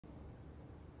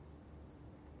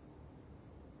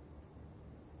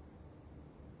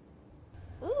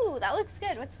that looks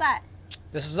good. What's that?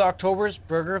 This is October's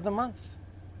Burger of the Month.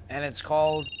 And it's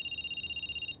called...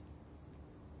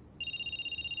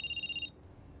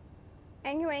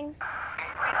 Angry Wings.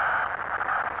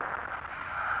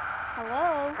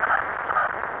 Hello?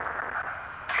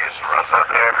 Is Raza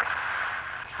there?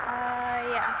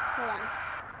 Yeah. Hold on.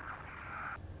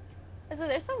 So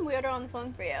there's some weirdo on the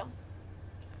phone for you.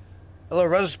 Hello,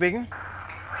 Raza speaking.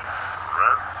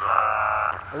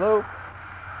 Raza. Hello?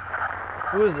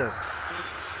 Who is this?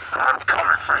 I'm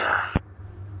coming for you.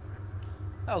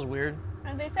 That was weird.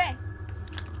 What did they say?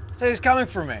 Say he's coming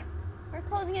for me. We're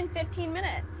closing in 15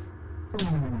 minutes.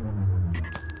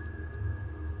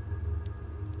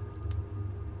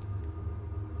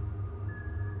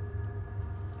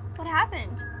 What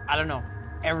happened? I don't know.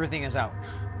 Everything is out.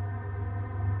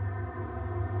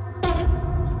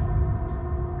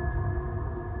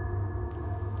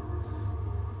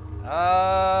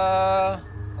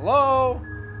 Hello?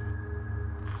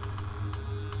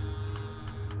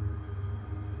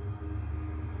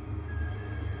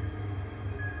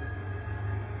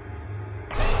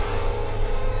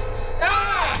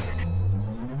 Ah!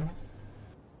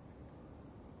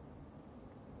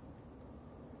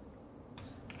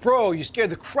 Bro, you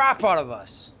scared the crap out of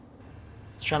us.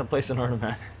 He's trying to place an order,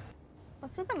 man.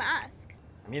 What's with the mask?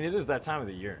 I mean, it is that time of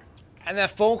the year. And that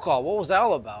phone call, what was that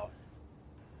all about?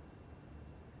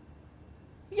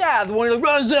 Yeah, the one who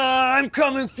Raza, I'm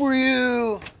coming for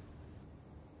you.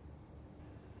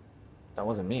 That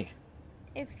wasn't me.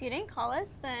 If you didn't call us,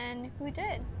 then who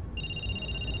did?